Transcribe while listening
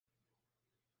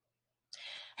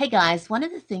Hey guys, one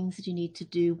of the things that you need to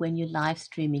do when you're live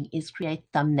streaming is create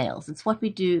thumbnails. It's what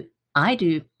we do, I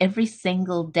do every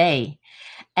single day.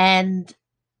 And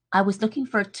I was looking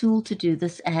for a tool to do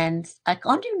this, and I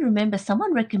can't even remember,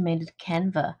 someone recommended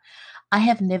Canva. I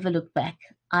have never looked back.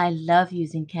 I love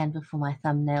using Canva for my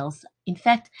thumbnails. In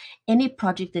fact, any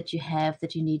project that you have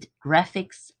that you need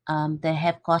graphics, they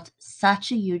have got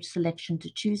such a huge selection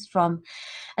to choose from.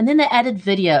 And then they added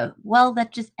video. Well,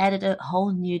 that just added a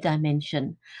whole new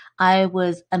dimension. I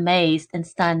was amazed and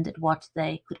stunned at what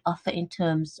they could offer in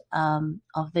terms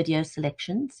of video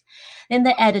selections. Then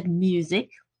they added music,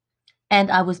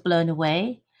 and I was blown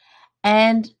away.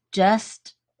 And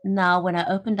just now, when I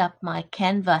opened up my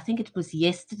Canva, I think it was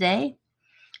yesterday,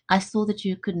 I saw that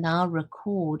you could now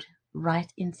record right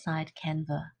inside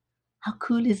Canva. How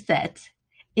cool is that?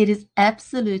 It is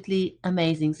absolutely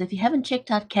amazing. So if you haven't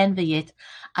checked out Canva yet,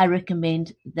 I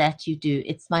recommend that you do.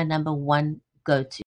 It's my number one go-to.